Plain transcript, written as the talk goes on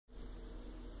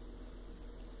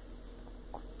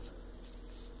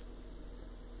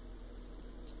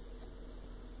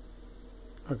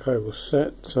Okay, we'll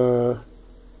set, go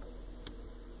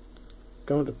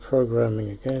into programming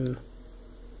again,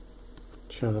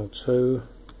 channel 2,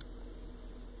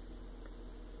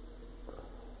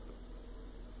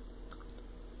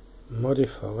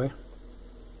 modify,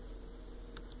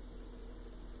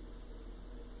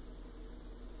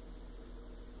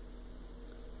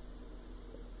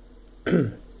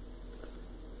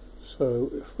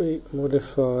 so if we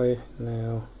modify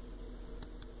now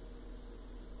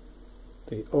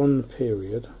the on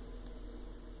period,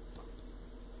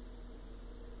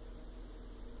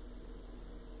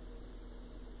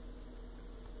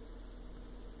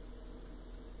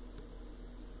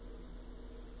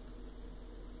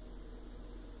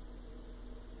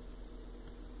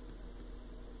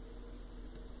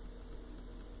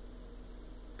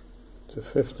 to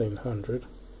 1500,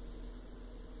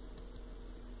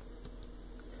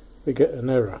 we get an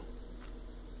error.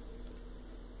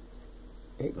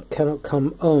 It cannot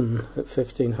come on at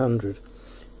 1500.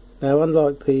 Now,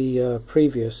 unlike the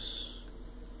previous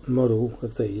model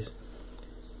of these,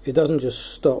 it doesn't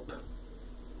just stop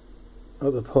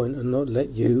at the point and not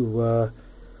let you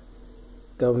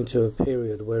go into a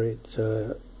period where it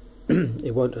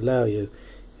it won't allow you.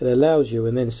 It allows you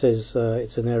and then says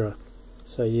it's an error.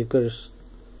 So you've got to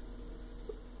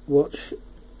watch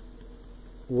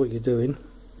what you're doing.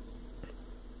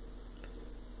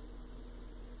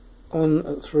 On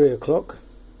at 3 o'clock,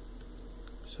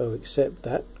 so accept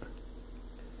that.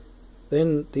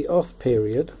 Then the off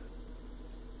period,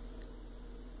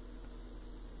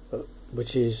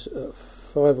 which is at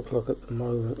 5 o'clock at the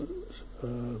moment.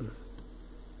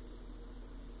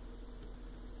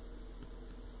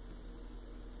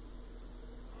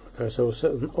 Okay, so we'll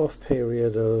set an off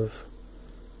period of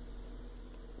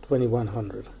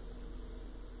 2100.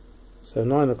 So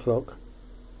 9 o'clock,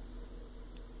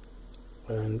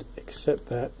 and accept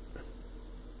that,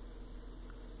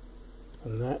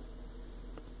 and that,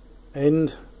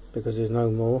 end, because there's no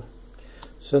more.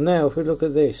 So now if we look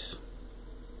at this,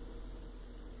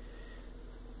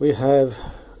 we have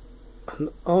an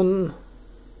on,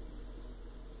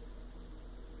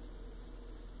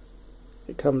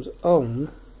 it comes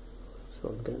on, so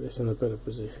I can get this in a better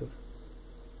position.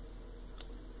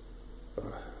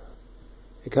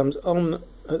 It comes on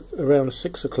at around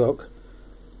 6 o'clock,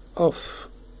 off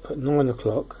at 9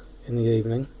 o'clock in the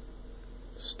evening,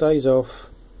 stays off,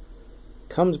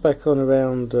 comes back on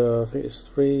around I think it's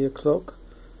 3 o'clock,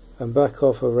 and back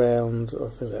off around, I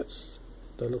think that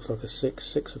looks like a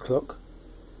 6 o'clock.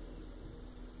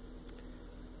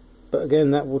 But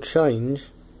again, that will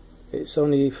change. It's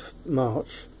only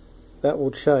March. That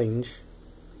will change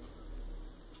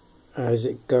as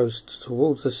it goes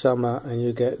towards the summer, and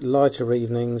you get lighter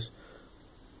evenings,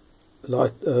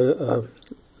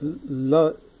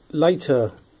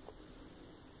 later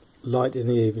light in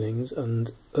the evenings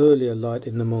and earlier light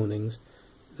in the mornings.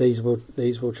 These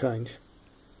will change.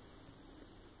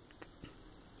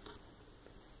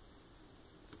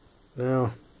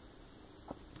 Now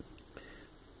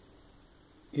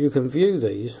you can view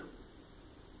these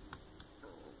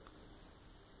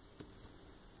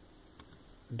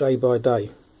day by day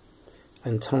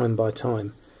and time by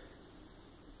time.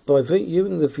 By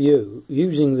using the view,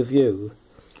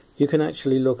 you can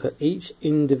actually look at each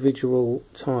individual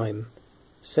time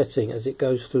setting as it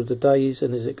goes through the days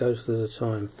and as it goes through the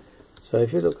time. So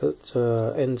if you look at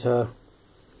enter,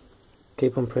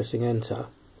 keep on pressing enter,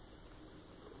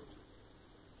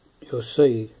 you'll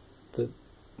see that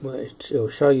it'll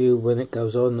show you when it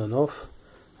goes on and off,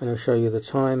 and it'll show you the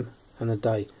time and the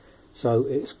day. So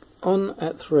it's on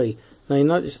at 3. Now you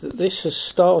notice that this has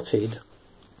started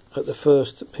at the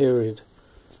first period,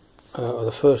 or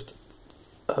the first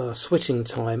switching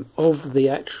time of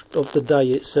the day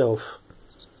itself.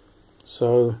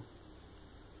 So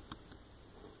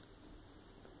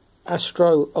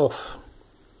Astro off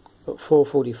at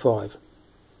 4:45,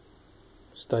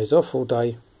 stays off all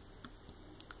day.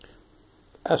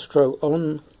 Astro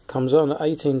on comes on at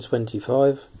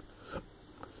 18:25,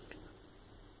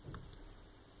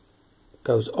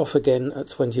 goes off again at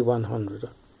 2100.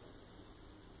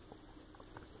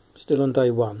 Still on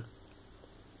day 1,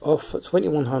 off at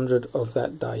 2100 of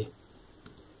that day.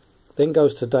 Then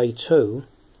goes to day 2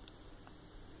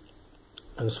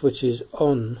 and switches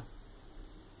on,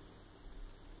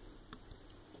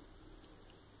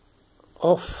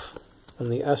 off on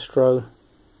the Astro,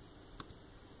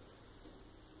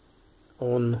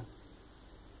 on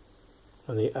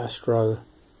the Astro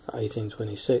at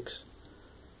 1826,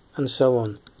 and so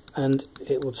on, and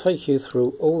it will take you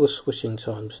through all the switching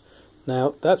times.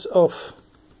 Now that's off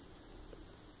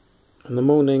in the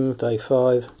morning, day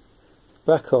 5,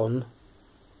 back on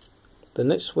the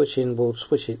next switch in will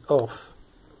switch it off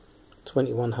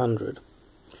 2100.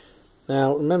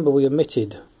 Now remember, we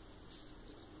omitted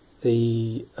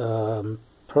the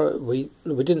we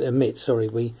didn't omit, sorry,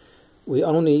 we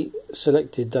only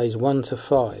selected days 1 to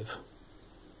 5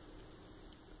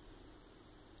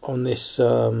 on this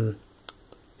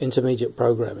intermediate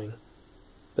programming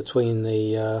between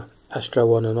the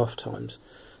Astro on and off times.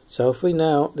 So if we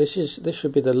now, this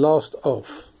should be the last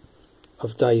off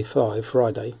of day 5,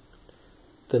 Friday.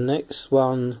 The next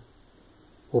one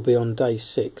will be on day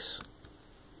 6,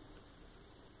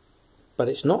 but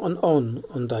it's not an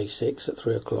on day 6 at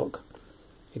 3 o'clock.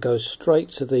 It goes straight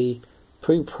to the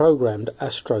pre-programmed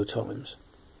Astro times.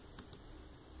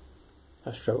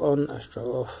 Astro on, Astro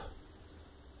off,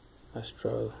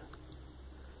 Astro.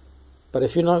 But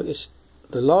if you notice,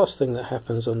 the last thing that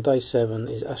happens on day 7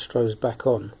 is Astro's back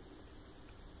on.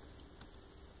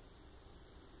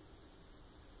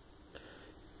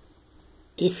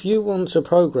 If you want to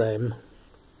program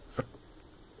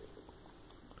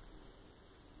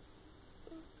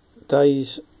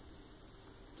days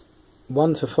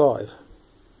 1 to 5,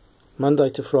 Monday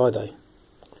to Friday,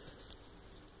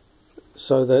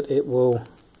 so that it will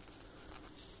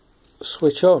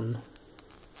switch on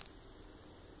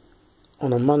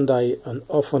a Monday and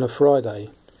off on a Friday,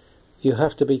 you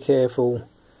have to be careful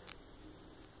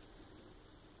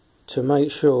to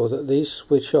make sure that these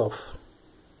switch off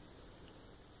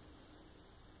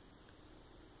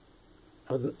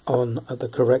on at the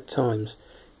correct times.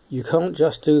 You can't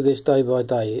just do this day by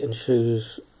day and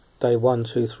choose day 1,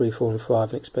 2, 3, 4 and 5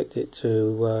 and expect it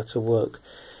to work.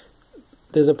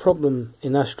 There's a problem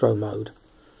in Astro mode.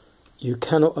 You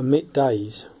cannot omit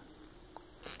days.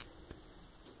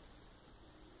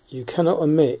 You cannot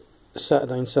omit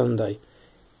Saturday and Sunday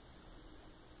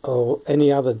or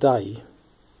any other day.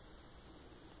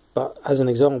 But as an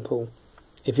example,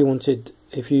 if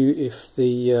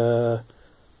the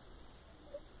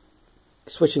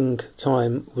switching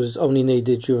time was only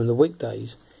needed during the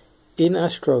weekdays, in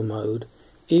Astro mode,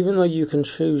 even though you can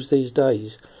choose these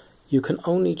days, you can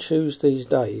only choose these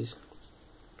days.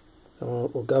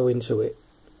 We'll go into it.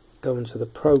 Go into the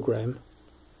program,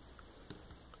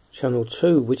 channel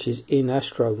 2, which is in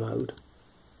Astro mode.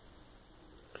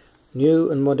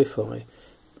 New and modify.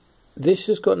 This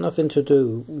has got nothing to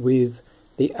do with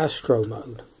the Astro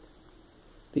mode.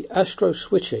 The Astro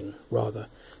switching, rather.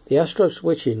 The Astro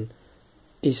switching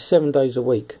is 7 days a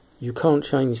week. You can't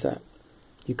change that.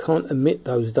 You can't omit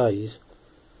those days.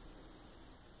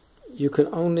 You can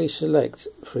only select,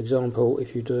 for example,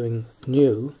 if you're doing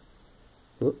new,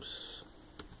 whoops,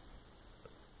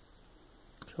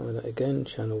 try that again,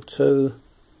 channel 2,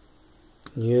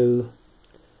 new,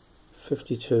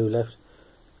 52 left.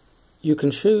 You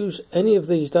can choose any of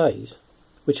these days,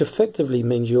 which effectively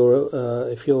means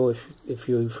if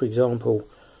you, for example,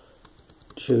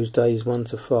 choose days 1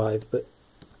 to 5, but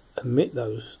omit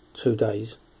those 2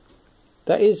 days.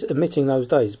 That is omitting those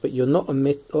days, but you're not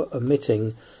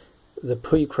omitting the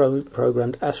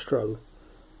pre-programmed Astro.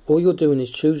 All you're doing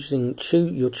is choosing,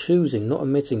 not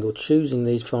omitting, you're choosing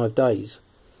these 5 days,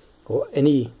 or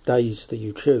any days that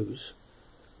you choose,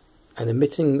 and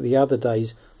omitting the other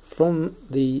days from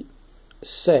the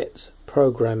set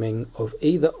programming of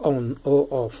either on or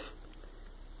off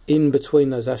in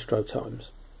between those Astro times.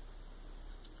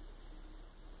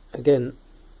 Again,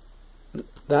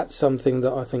 that's something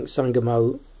that I think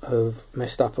Sangamo have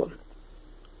messed up on.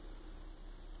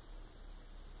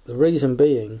 The reason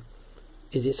being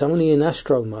is it's only in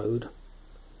Astro mode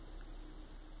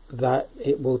that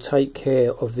it will take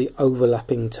care of the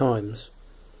overlapping times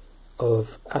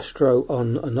of Astro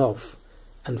on and off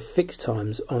and fixed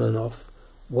times on and off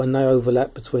when they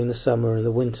overlap between the summer and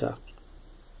the winter.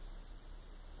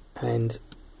 And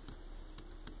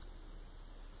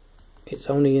it's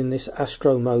only in this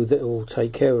Astro mode that it will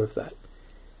take care of that.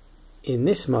 In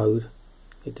this mode,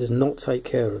 it does not take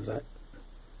care of that.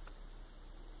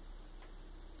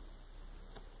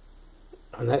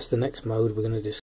 And that's the next mode we're going to discuss.